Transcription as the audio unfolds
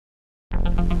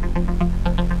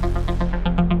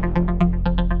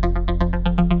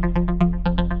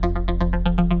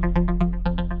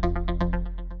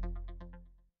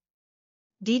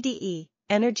VDE,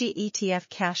 Energy ETF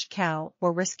Cash Cow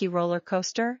or Risky Roller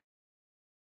Coaster?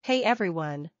 Hey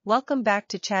everyone, welcome back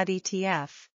to Chat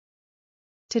ETF.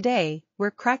 Today, we're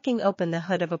cracking open the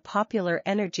hood of a popular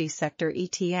energy sector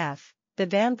ETF, the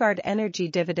Vanguard Energy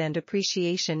Dividend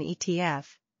Appreciation ETF,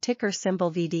 ticker symbol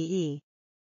VDE.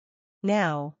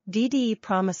 Now, VDE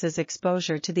promises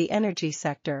exposure to the energy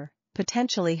sector,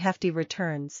 potentially hefty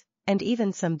returns, and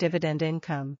even some dividend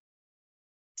income.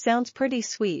 Sounds pretty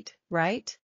sweet,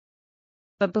 right?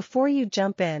 But before you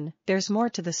jump in, there's more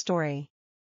to the story.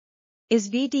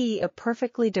 Is VDE a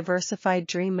perfectly diversified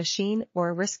dream machine or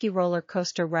a risky roller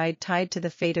coaster ride tied to the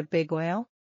fate of big oil?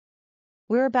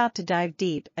 We're about to dive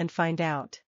deep and find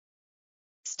out.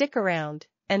 Stick around,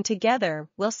 and together,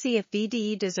 we'll see if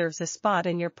VDE deserves a spot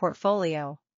in your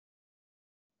portfolio.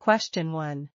 Question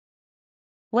 1.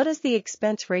 What is the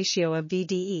expense ratio of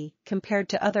VDE compared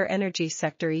to other energy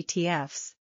sector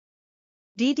ETFs?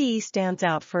 VDE stands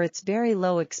out for its very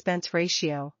low expense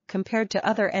ratio compared to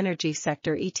other energy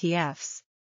sector ETFs.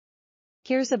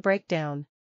 Here's a breakdown.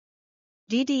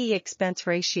 VDE expense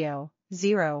ratio,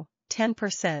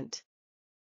 0-10%.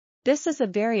 This is a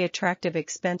very attractive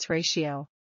expense ratio.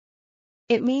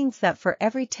 It means that for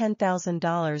every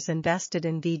 $10,000 invested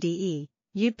in VDE,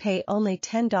 you'd pay only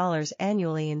 $10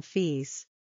 annually in fees.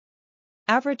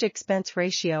 Average expense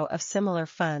ratio of similar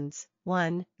funds,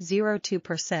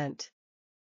 1.02%.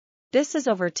 This is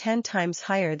over 10 times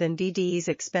higher than VDE's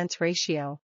expense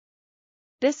ratio.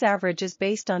 This average is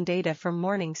based on data from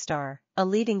Morningstar, a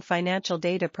leading financial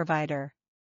data provider.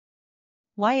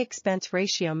 Why expense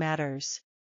ratio matters?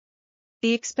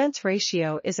 The expense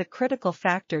ratio is a critical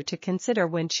factor to consider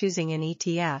when choosing an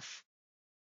ETF.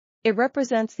 It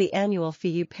represents the annual fee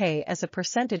you pay as a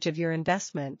percentage of your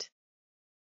investment.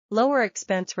 Lower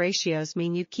expense ratios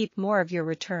mean you keep more of your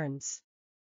returns.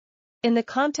 In the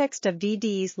context of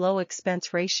VDE's low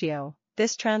expense ratio,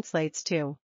 this translates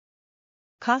to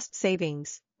cost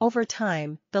savings. Over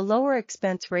time, the lower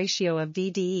expense ratio of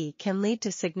VDE can lead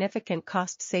to significant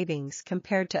cost savings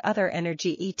compared to other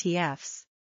energy ETFs.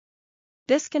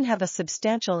 This can have a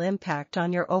substantial impact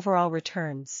on your overall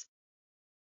returns.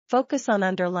 Focus on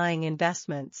underlying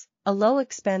investments. A low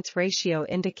expense ratio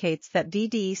indicates that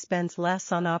VDE spends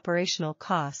less on operational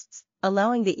costs,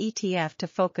 allowing the ETF to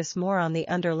focus more on the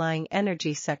underlying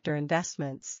energy sector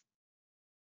investments.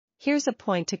 Here's a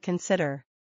point to consider.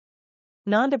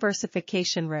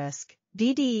 Non-diversification risk.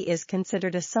 VDE is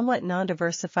considered a somewhat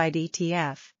non-diversified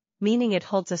ETF, meaning it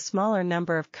holds a smaller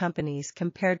number of companies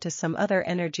compared to some other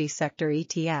energy sector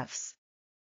ETFs.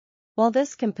 While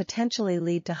this can potentially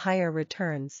lead to higher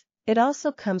returns, it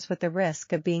also comes with the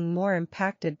risk of being more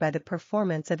impacted by the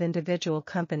performance of individual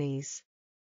companies.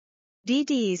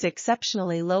 VDE's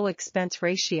exceptionally low expense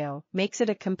ratio makes it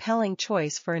a compelling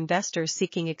choice for investors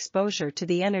seeking exposure to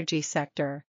the energy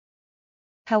sector.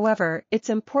 However, it's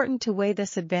important to weigh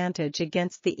this advantage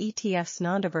against the ETF's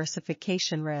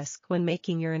non-diversification risk when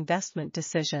making your investment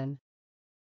decision.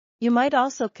 You might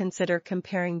also consider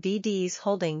comparing VDE's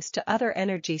holdings to other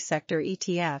energy sector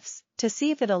ETFs to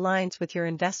see if it aligns with your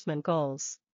investment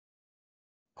goals.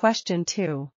 Question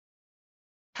 2.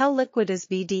 How liquid is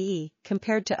VDE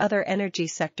compared to other energy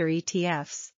sector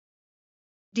ETFs?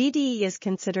 VDE is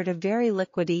considered a very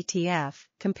liquid ETF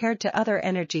compared to other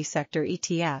energy sector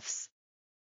ETFs.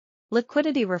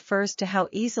 Liquidity refers to how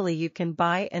easily you can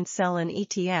buy and sell an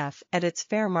ETF at its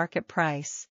fair market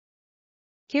price.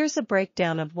 Here's a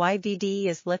breakdown of why VDE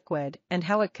is liquid and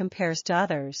how it compares to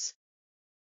others.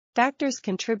 Factors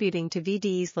contributing to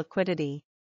VDE's liquidity.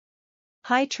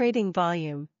 High trading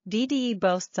volume. VDE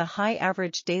boasts a high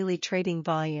average daily trading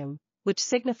volume, which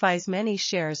signifies many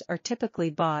shares are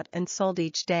typically bought and sold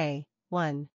each day.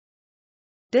 1.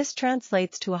 This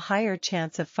translates to a higher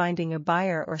chance of finding a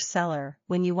buyer or seller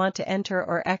when you want to enter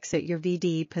or exit your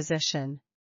VDE position.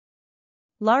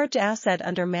 Large asset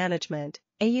under management.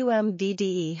 AUM.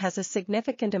 VDE has a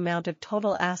significant amount of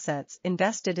total assets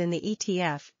invested in the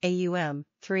ETF, AUM.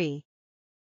 3.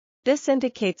 This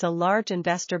indicates a large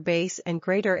investor base and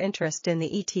greater interest in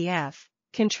the ETF,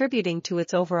 contributing to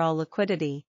its overall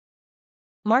liquidity.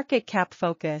 Market cap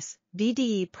focus.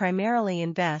 VDE primarily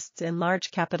invests in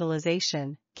large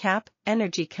capitalization, cap,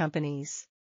 energy companies.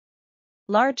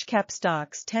 Large cap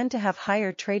stocks tend to have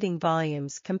higher trading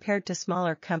volumes compared to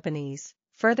smaller companies,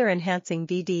 further enhancing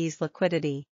VDE's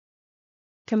liquidity.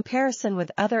 Comparison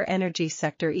with other energy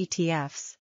sector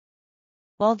ETFs.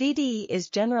 While VDE is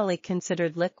generally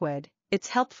considered liquid, it's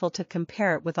helpful to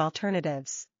compare it with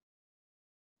alternatives.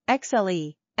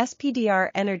 XLE,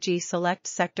 SPDR Energy Select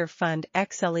Sector Fund.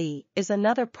 XLE is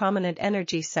another prominent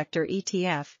energy sector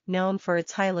ETF known for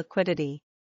its high liquidity.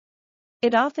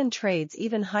 It often trades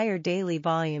even higher daily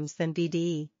volumes than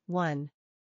VDE. 1.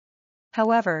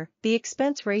 However, the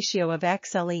expense ratio of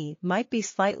XLE might be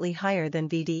slightly higher than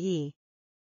VDE.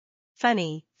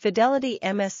 Funny, Fidelity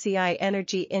MSCI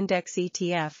Energy Index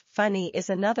ETF. Funny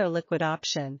is another liquid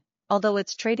option, although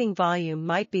its trading volume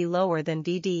might be lower than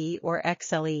VDE or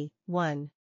XLE.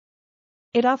 1.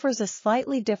 It offers a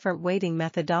slightly different weighting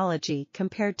methodology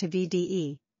compared to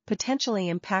VDE,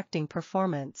 potentially impacting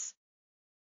performance.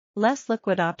 Less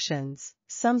liquid options.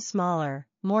 Some smaller,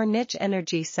 more niche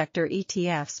energy sector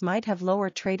ETFs might have lower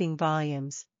trading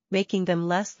volumes, making them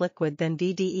less liquid than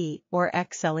VDE or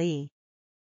XLE.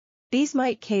 These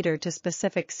might cater to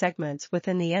specific segments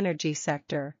within the energy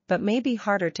sector but may be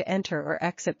harder to enter or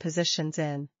exit positions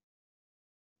in.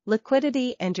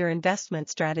 Liquidity and your investment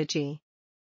strategy.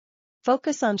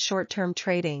 Focus on short-term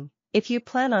trading. If you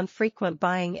plan on frequent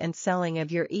buying and selling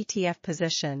of your ETF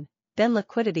position, then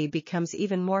liquidity becomes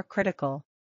even more critical.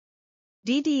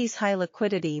 VDE's high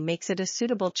liquidity makes it a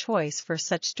suitable choice for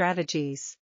such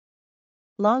strategies.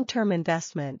 Long-term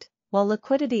investment. While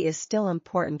liquidity is still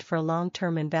important for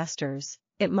long-term investors,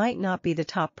 it might not be the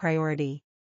top priority.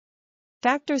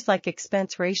 Factors like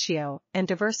expense ratio and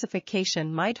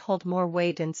diversification might hold more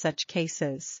weight in such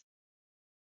cases.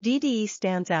 VDE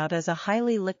stands out as a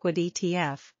highly liquid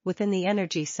ETF within the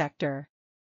energy sector.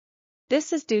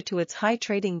 This is due to its high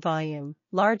trading volume,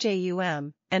 large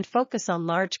AUM, and focus on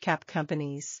large-cap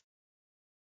companies.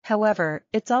 However,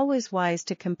 it's always wise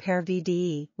to compare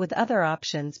VDE with other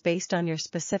options based on your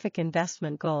specific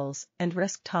investment goals and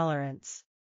risk tolerance.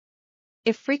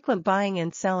 If frequent buying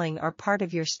and selling are part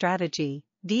of your strategy,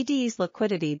 VDE's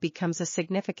liquidity becomes a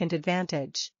significant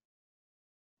advantage.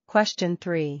 Question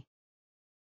 3.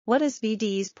 What is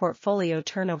VDE's portfolio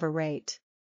turnover rate?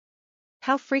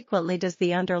 How frequently does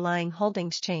the underlying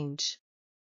holdings change?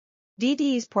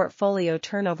 VDE's portfolio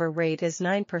turnover rate is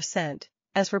 9%,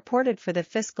 as reported for the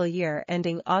fiscal year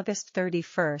ending August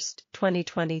 31,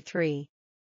 2023.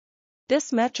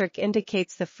 This metric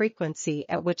indicates the frequency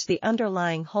at which the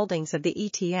underlying holdings of the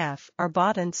ETF are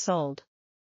bought and sold.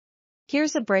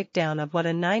 Here's a breakdown of what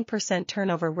a 9%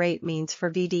 turnover rate means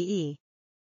for VDE.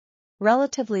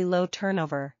 Relatively low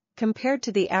turnover, compared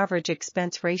to the average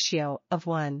expense ratio of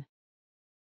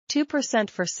 1.2%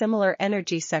 for similar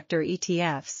energy sector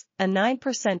ETFs, a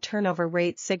 9% turnover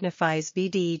rate signifies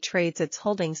VDE trades its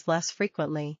holdings less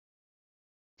frequently.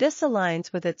 This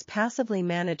aligns with its passively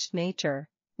managed nature,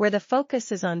 where the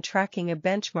focus is on tracking a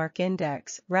benchmark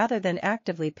index rather than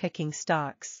actively picking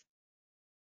stocks.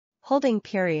 Holding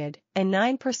period. A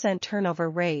 9% turnover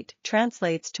rate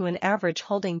translates to an average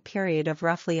holding period of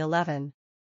roughly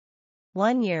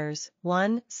 11.1 years,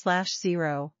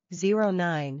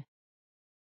 1/009.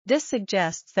 This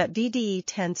suggests that VDE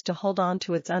tends to hold on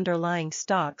to its underlying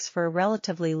stocks for a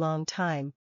relatively long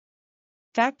time.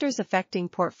 Factors affecting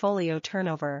portfolio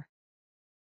turnover.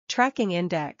 Tracking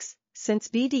index. Since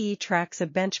VDE tracks a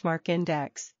benchmark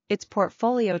index, its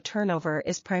portfolio turnover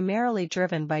is primarily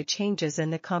driven by changes in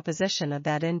the composition of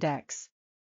that index.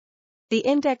 The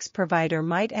index provider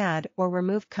might add or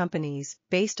remove companies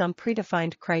based on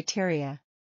predefined criteria.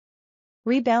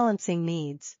 Rebalancing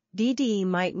needs. VDE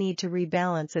might need to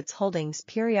rebalance its holdings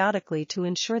periodically to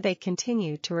ensure they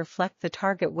continue to reflect the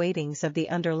target weightings of the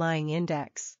underlying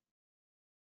index.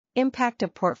 Impact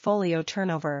of portfolio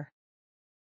turnover.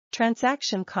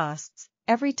 Transaction costs.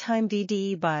 Every time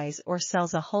VDE buys or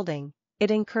sells a holding,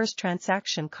 it incurs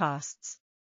transaction costs.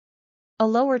 A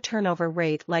lower turnover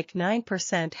rate like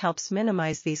 9% helps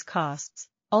minimize these costs,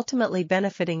 ultimately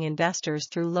benefiting investors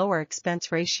through lower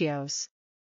expense ratios.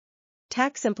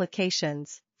 Tax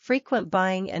implications. Frequent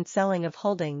buying and selling of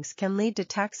holdings can lead to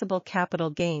taxable capital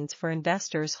gains for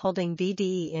investors holding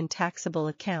VDE in taxable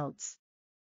accounts.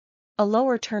 A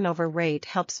lower turnover rate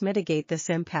helps mitigate this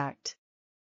impact.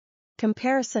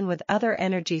 Comparison with other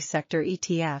energy sector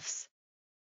ETFs.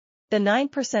 The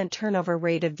 9% turnover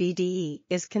rate of VDE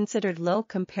is considered low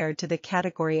compared to the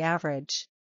category average.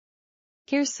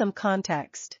 Here's some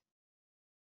context.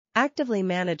 Actively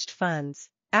managed funds.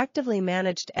 Actively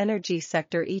managed energy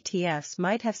sector ETFs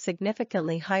might have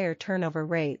significantly higher turnover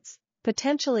rates,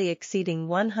 potentially exceeding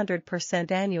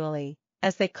 100% annually,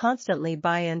 as they constantly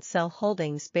buy and sell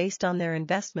holdings based on their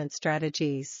investment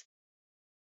strategies.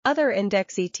 Other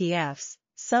index ETFs.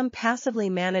 Some passively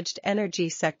managed energy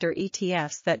sector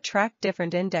ETFs that track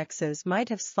different indexes might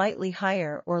have slightly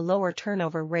higher or lower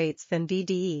turnover rates than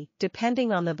VDE,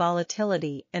 depending on the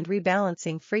volatility and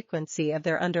rebalancing frequency of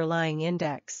their underlying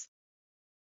index.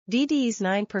 VDE's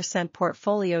 9%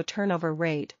 portfolio turnover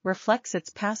rate reflects its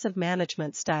passive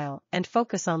management style and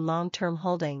focus on long-term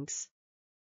holdings.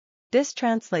 This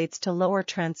translates to lower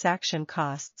transaction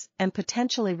costs and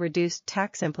potentially reduced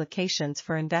tax implications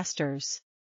for investors.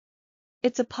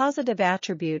 It's a positive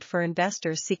attribute for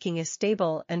investors seeking a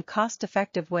stable and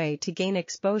cost-effective way to gain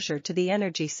exposure to the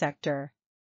energy sector.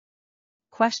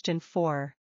 Question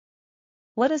 4.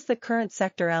 What is the current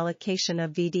sector allocation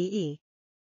of VDE?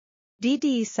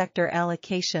 VDE sector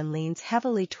allocation leans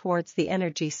heavily towards the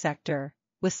energy sector,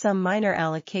 with some minor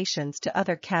allocations to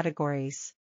other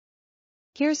categories.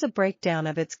 Here's a breakdown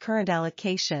of its current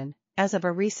allocation. As of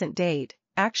a recent date,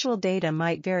 actual data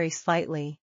might vary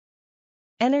slightly.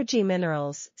 Energy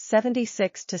minerals,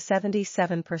 76 to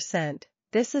 77%.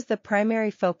 This is the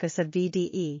primary focus of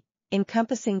VDE,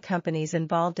 encompassing companies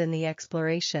involved in the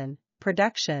exploration,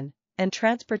 production, and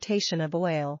transportation of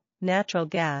oil, natural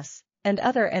gas, and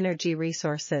other energy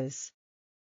resources.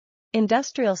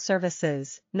 Industrial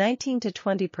services, 19 to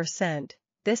 20%.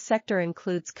 This sector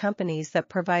includes companies that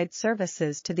provide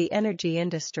services to the energy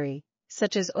industry,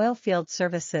 such as oilfield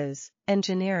services,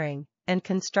 engineering, and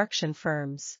construction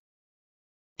firms.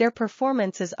 Their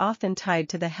performance is often tied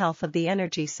to the health of the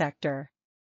energy sector.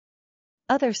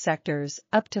 Other sectors,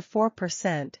 up to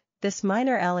 4%. This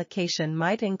minor allocation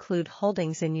might include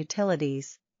holdings in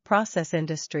utilities, process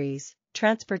industries,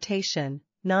 transportation,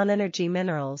 non-energy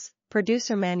minerals,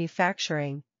 producer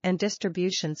manufacturing, and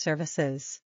distribution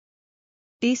services.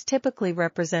 These typically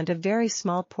represent a very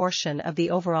small portion of the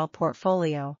overall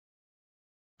portfolio.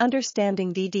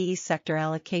 Understanding VDE sector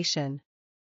allocation.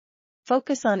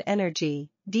 Focus on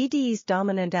energy. VDE's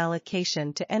dominant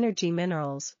allocation to energy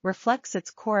minerals reflects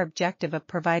its core objective of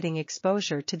providing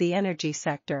exposure to the energy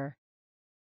sector.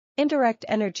 Indirect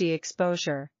energy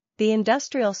exposure. The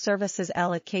industrial services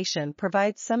allocation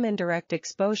provides some indirect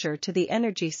exposure to the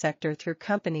energy sector through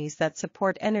companies that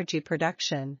support energy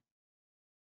production.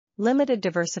 Limited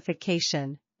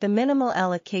diversification. The minimal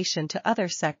allocation to other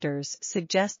sectors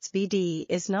suggests VDE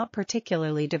is not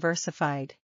particularly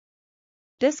diversified.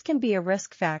 This can be a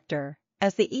risk factor,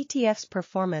 as the ETF's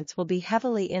performance will be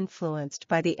heavily influenced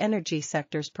by the energy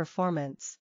sector's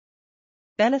performance.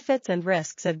 Benefits and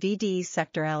risks of VDE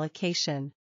sector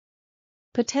allocation.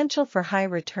 Potential for high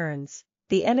returns.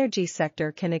 The energy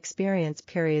sector can experience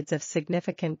periods of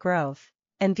significant growth,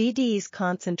 and VDE's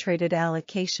concentrated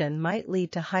allocation might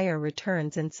lead to higher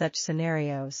returns in such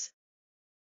scenarios.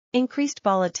 Increased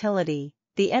volatility.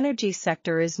 The energy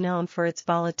sector is known for its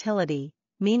volatility,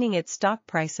 meaning its stock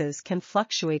prices can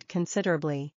fluctuate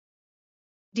considerably.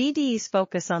 VDE's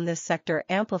focus on this sector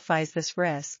amplifies this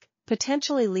risk,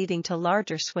 potentially leading to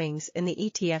larger swings in the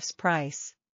ETF's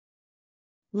price.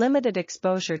 Limited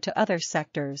exposure to other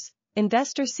sectors.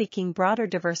 Investors seeking broader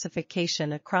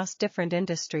diversification across different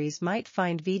industries might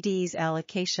find VDE's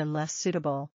allocation less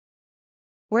suitable.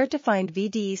 Where to find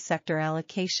VDE sector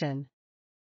allocation?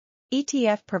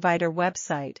 ETF provider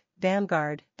website.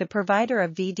 Vanguard, the provider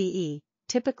of VDE,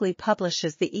 typically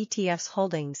publishes the ETF's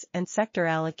holdings and sector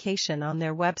allocation on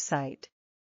their website.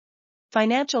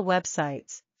 Financial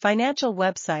websites. Financial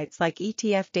websites like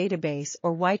ETF Database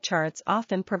or YCharts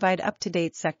often provide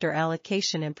up-to-date sector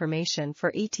allocation information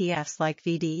for ETFs like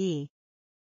VDE.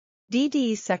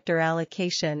 VDE's sector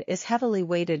allocation is heavily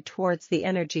weighted towards the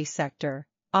energy sector,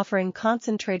 offering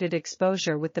concentrated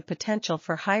exposure with the potential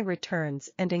for high returns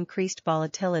and increased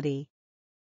volatility.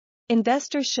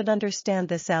 Investors should understand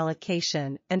this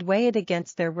allocation and weigh it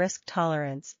against their risk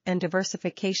tolerance and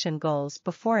diversification goals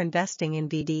before investing in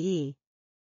VDE.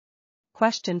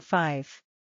 Question 5.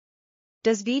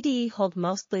 Does VDE hold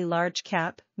mostly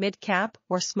large-cap, mid-cap,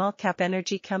 or small-cap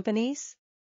energy companies?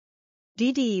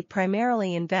 VDE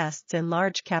primarily invests in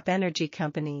large-cap energy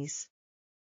companies.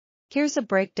 Here's a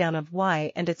breakdown of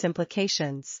why and its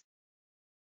implications.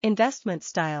 Investment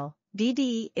style.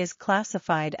 VDE is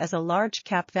classified as a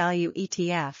large-cap value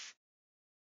ETF.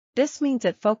 This means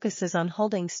it focuses on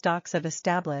holding stocks of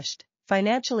established,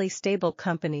 financially stable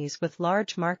companies with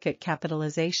large market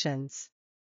capitalizations.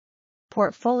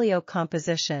 Portfolio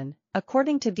composition.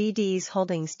 According to VDE's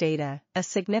holdings data, a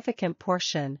significant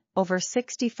portion, over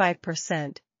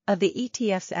 65%, of the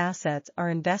ETF's assets are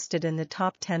invested in the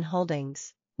top 10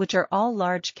 holdings, which are all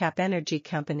large-cap energy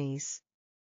companies.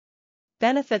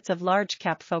 Benefits of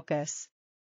large-cap focus.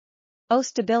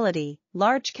 Stability.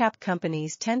 Large-cap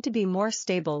companies tend to be more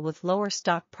stable with lower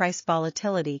stock price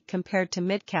volatility compared to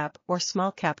mid-cap or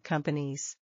small-cap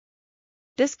companies.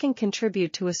 This can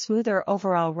contribute to a smoother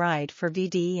overall ride for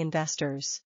VDE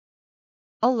investors.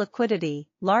 Liquidity.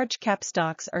 Large-cap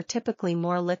stocks are typically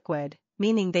more liquid,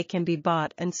 meaning they can be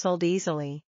bought and sold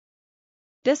easily.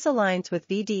 This aligns with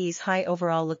VDE's high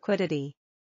overall liquidity.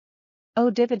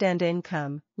 Dividend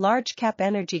income. Large cap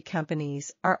energy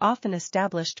companies are often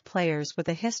established players with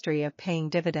a history of paying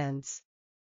dividends.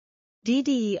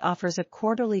 VDE offers a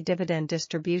quarterly dividend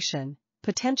distribution,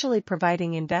 potentially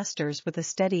providing investors with a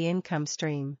steady income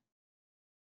stream.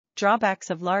 Drawbacks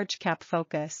of large cap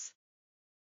focus.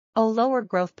 Lower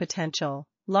growth potential.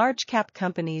 Large cap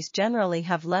companies generally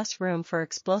have less room for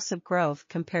explosive growth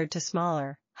compared to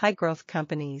smaller, high growth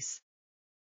companies.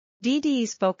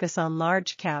 VDE's focus on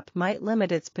large cap might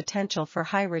limit its potential for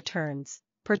high returns,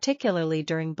 particularly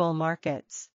during bull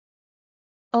markets.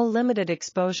 Limited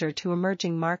exposure to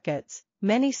emerging markets.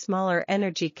 Many smaller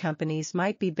energy companies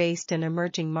might be based in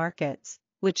emerging markets,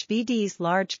 which VDE's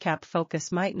large cap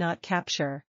focus might not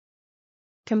capture.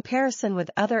 Comparison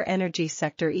with other energy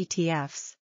sector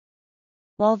ETFs.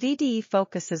 While VDE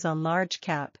focuses on large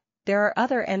cap, there are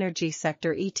other energy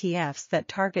sector ETFs that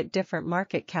target different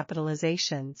market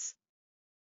capitalizations.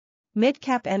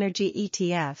 Mid-cap energy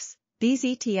ETFs. These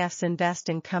ETFs invest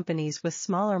in companies with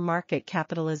smaller market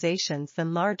capitalizations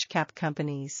than large-cap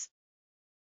companies.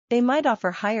 They might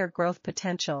offer higher growth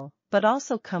potential, but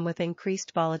also come with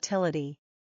increased volatility.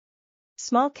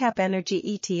 Small-cap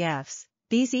energy ETFs.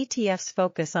 These ETFs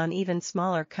focus on even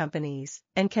smaller companies,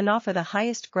 and can offer the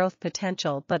highest growth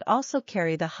potential but also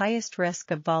carry the highest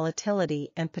risk of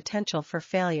volatility and potential for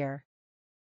failure.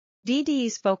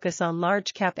 VDE's focus on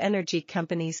large-cap energy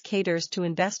companies caters to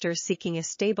investors seeking a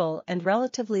stable and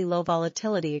relatively low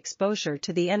volatility exposure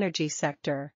to the energy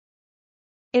sector.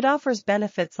 It offers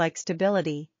benefits like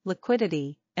stability,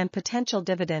 liquidity, and potential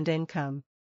dividend income.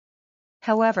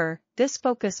 However, this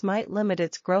focus might limit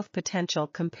its growth potential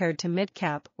compared to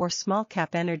mid-cap or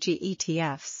small-cap energy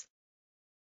ETFs.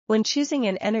 When choosing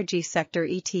an energy sector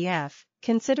ETF,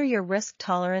 consider your risk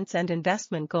tolerance and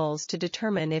investment goals to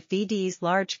determine if VDE's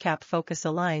large-cap focus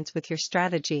aligns with your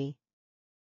strategy.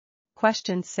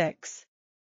 Question 6.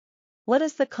 What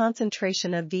is the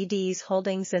concentration of VDE's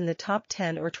holdings in the top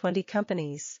 10 or 20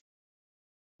 companies?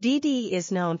 VDE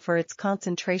is known for its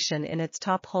concentration in its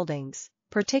top holdings,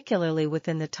 particularly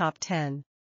within the top 10.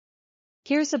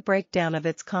 Here's a breakdown of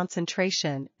its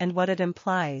concentration and what it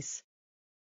implies.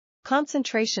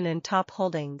 Concentration in top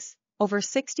holdings. Over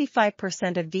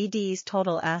 65% of VDE's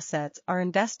total assets are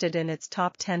invested in its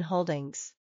top 10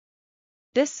 holdings.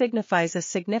 This signifies a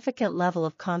significant level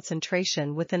of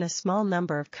concentration within a small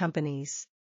number of companies.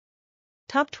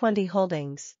 Top 20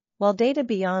 holdings. While data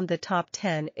beyond the top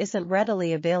 10 isn't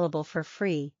readily available for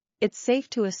free, it's safe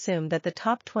to assume that the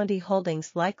top 20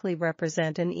 holdings likely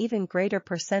represent an even greater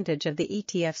percentage of the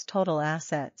ETF's total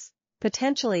assets,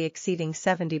 potentially exceeding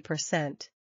 70%.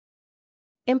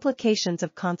 Implications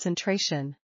of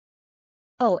concentration.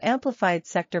 Amplified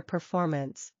sector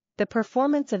performance. The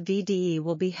performance of VDE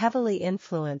will be heavily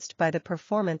influenced by the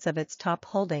performance of its top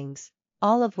holdings,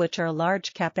 all of which are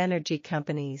large-cap energy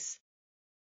companies.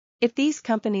 If these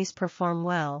companies perform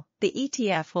well, the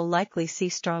ETF will likely see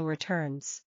strong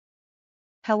returns.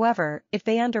 However, if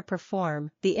they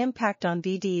underperform, the impact on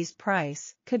VDE's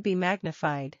price could be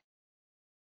magnified.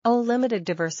 Limited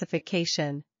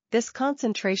diversification. This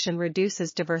concentration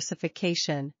reduces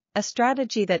diversification, a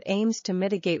strategy that aims to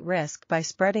mitigate risk by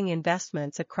spreading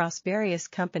investments across various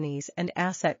companies and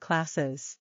asset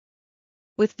classes.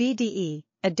 With VDE,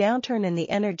 a downturn in the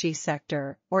energy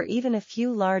sector or even a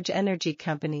few large energy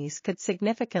companies could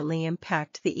significantly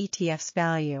impact the ETF's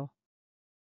value.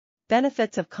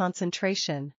 Benefits of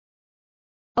concentration.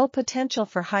 Potential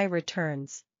for high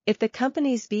returns. If the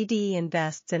company's VDE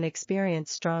invests and experience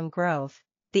strong growth,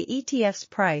 the ETF's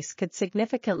price could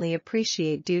significantly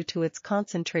appreciate due to its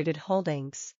concentrated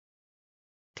holdings.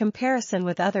 Comparison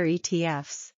with other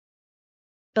ETFs.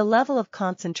 The level of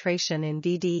concentration in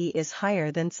VDE is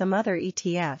higher than some other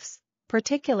ETFs,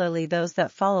 particularly those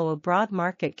that follow a broad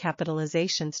market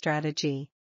capitalization strategy.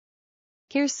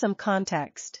 Here's some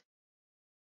context.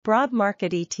 Broad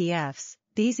market ETFs.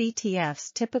 These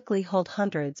ETFs typically hold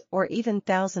hundreds or even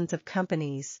thousands of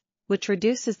companies, which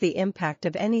reduces the impact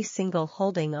of any single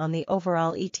holding on the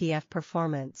overall ETF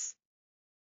performance.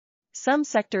 Some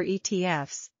sector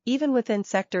ETFs. Even within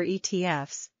sector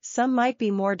ETFs, some might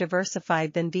be more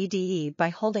diversified than VDE by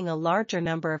holding a larger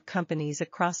number of companies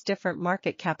across different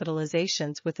market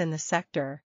capitalizations within the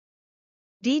sector.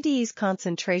 VDE's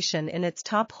concentration in its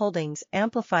top holdings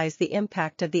amplifies the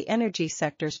impact of the energy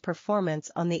sector's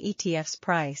performance on the ETF's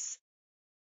price.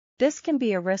 This can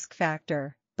be a risk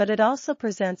factor, but it also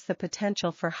presents the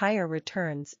potential for higher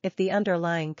returns if the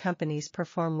underlying companies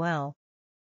perform well.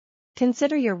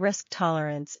 Consider your risk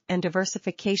tolerance and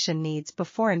diversification needs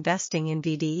before investing in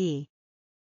VDE.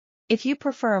 If you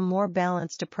prefer a more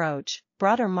balanced approach,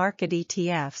 broader market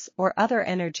ETFs or other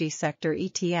energy sector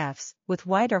ETFs with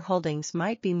wider holdings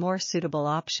might be more suitable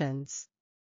options.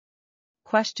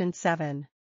 Question 7.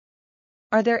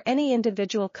 Are there any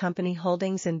individual company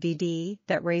holdings in VDE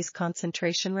that raise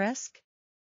concentration risk?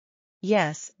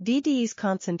 Yes, VDE's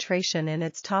concentration in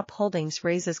its top holdings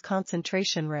raises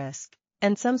concentration risk,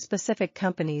 and some specific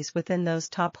companies within those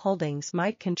top holdings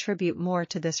might contribute more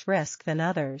to this risk than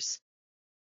others.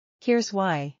 Here's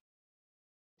why.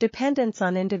 Dependence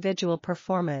on individual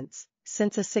performance.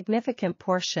 Since a significant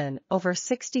portion, over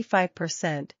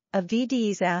 65%, of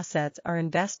VDE's assets are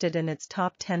invested in its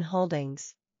top 10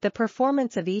 holdings, the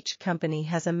performance of each company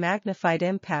has a magnified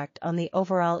impact on the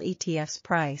overall ETF's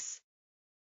price.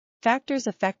 Factors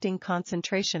affecting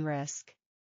concentration risk.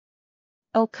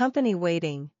 Company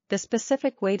weighting. The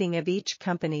specific weighting of each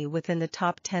company within the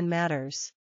top 10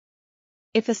 matters.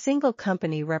 If a single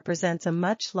company represents a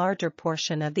much larger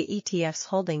portion of the ETF's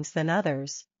holdings than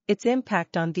others, its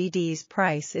impact on VDE's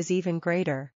price is even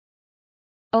greater.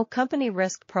 Company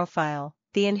risk profile.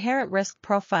 The inherent risk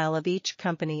profile of each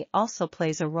company also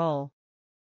plays a role.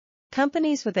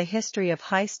 Companies with a history of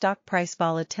high stock price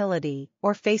volatility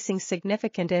or facing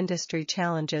significant industry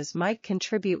challenges might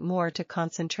contribute more to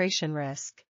concentration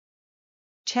risk.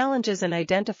 Challenges in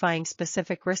identifying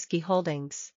specific risky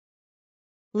holdings.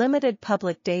 Limited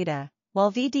public data. While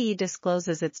VDE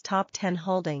discloses its top 10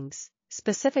 holdings,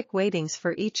 specific weightings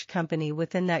for each company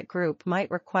within that group might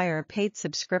require a paid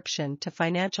subscription to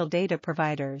financial data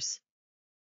providers.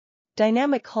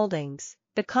 Dynamic holdings.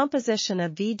 The composition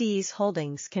of VDE's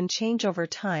holdings can change over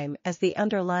time as the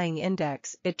underlying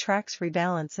index it tracks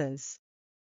rebalances.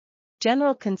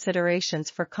 General considerations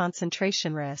for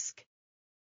concentration risk.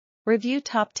 Review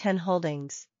top 10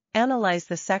 holdings. Analyze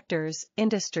the sectors,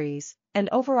 industries, and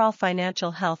overall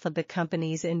financial health of the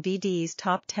companies in VDE's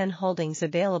top 10 holdings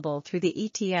available through the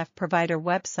ETF provider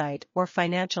website or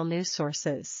financial news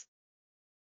sources.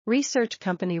 Research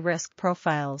company risk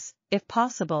profiles. If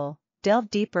possible, delve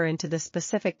deeper into the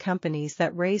specific companies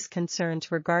that raise concerns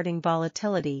regarding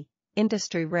volatility,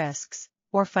 industry risks,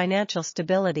 or financial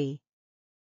stability.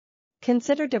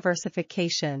 Consider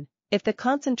diversification. If the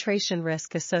concentration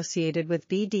risk associated with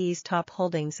VDE's top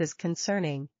holdings is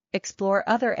concerning, explore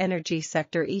other energy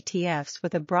sector ETFs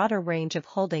with a broader range of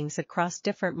holdings across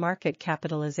different market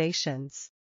capitalizations.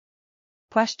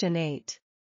 Question 8.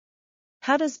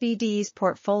 How does VDE's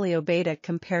portfolio beta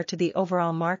compare to the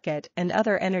overall market and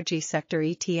other energy sector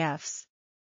ETFs?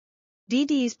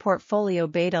 VDE's portfolio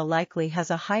beta likely has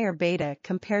a higher beta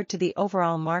compared to the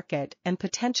overall market and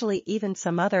potentially even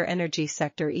some other energy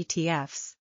sector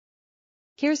ETFs.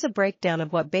 Here's a breakdown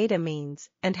of what beta means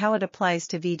and how it applies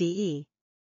to VDE.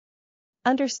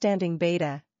 Understanding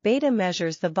beta. Beta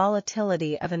measures the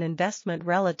volatility of an investment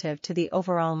relative to the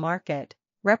overall market,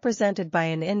 represented by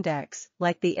an index,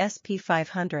 like the S&P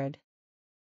 500.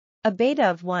 A beta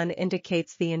of 1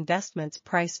 indicates the investment's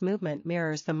price movement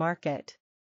mirrors the market.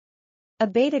 A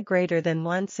beta greater than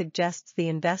 1 suggests the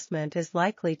investment is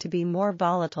likely to be more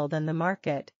volatile than the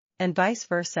market, and vice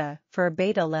versa, for a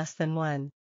beta less than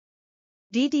 1.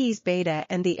 VDE's beta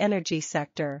and the energy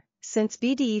sector. Since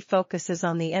VDE focuses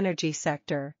on the energy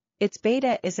sector, its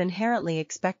beta is inherently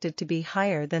expected to be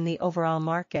higher than the overall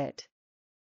market.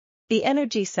 The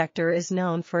energy sector is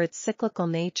known for its cyclical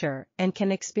nature and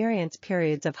can experience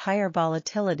periods of higher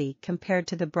volatility compared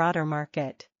to the broader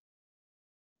market.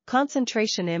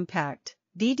 Concentration impact.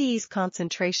 VDE's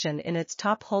concentration in its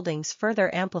top holdings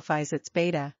further amplifies its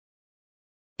beta.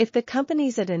 If the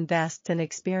companies it invests in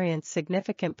experience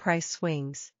significant price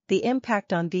swings, the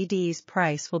impact on VDE's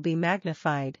price will be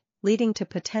magnified, leading to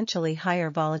potentially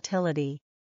higher volatility.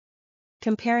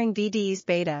 Comparing VDE's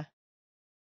beta.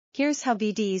 Here's how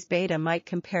VDE's beta might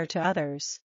compare to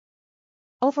others.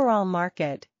 Overall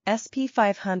market, S&P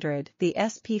 500. The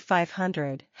S&P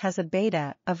 500 has a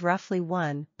beta of roughly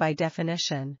 1 by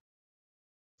definition.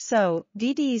 So,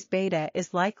 VDE's beta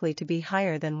is likely to be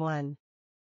higher than 1.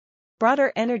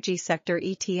 Broader energy sector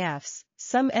ETFs.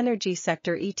 Some energy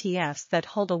sector ETFs that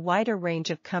hold a wider range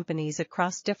of companies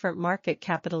across different market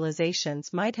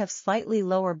capitalizations might have slightly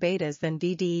lower betas than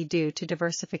VDE due to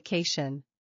diversification.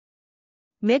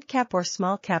 Mid-cap or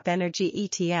small-cap energy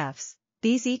ETFs.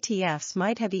 These ETFs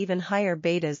might have even higher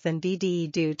betas than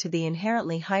VDE due to the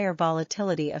inherently higher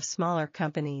volatility of smaller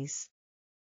companies.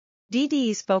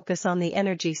 VDE's focus on the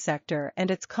energy sector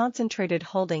and its concentrated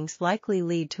holdings likely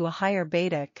lead to a higher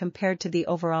beta compared to the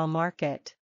overall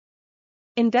market.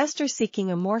 Investors seeking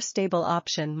a more stable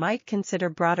option might consider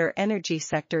broader energy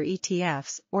sector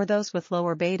ETFs or those with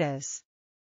lower betas.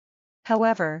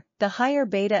 However, the higher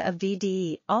beta of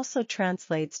VDE also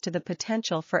translates to the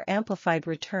potential for amplified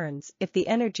returns if the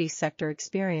energy sector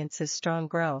experiences strong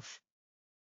growth.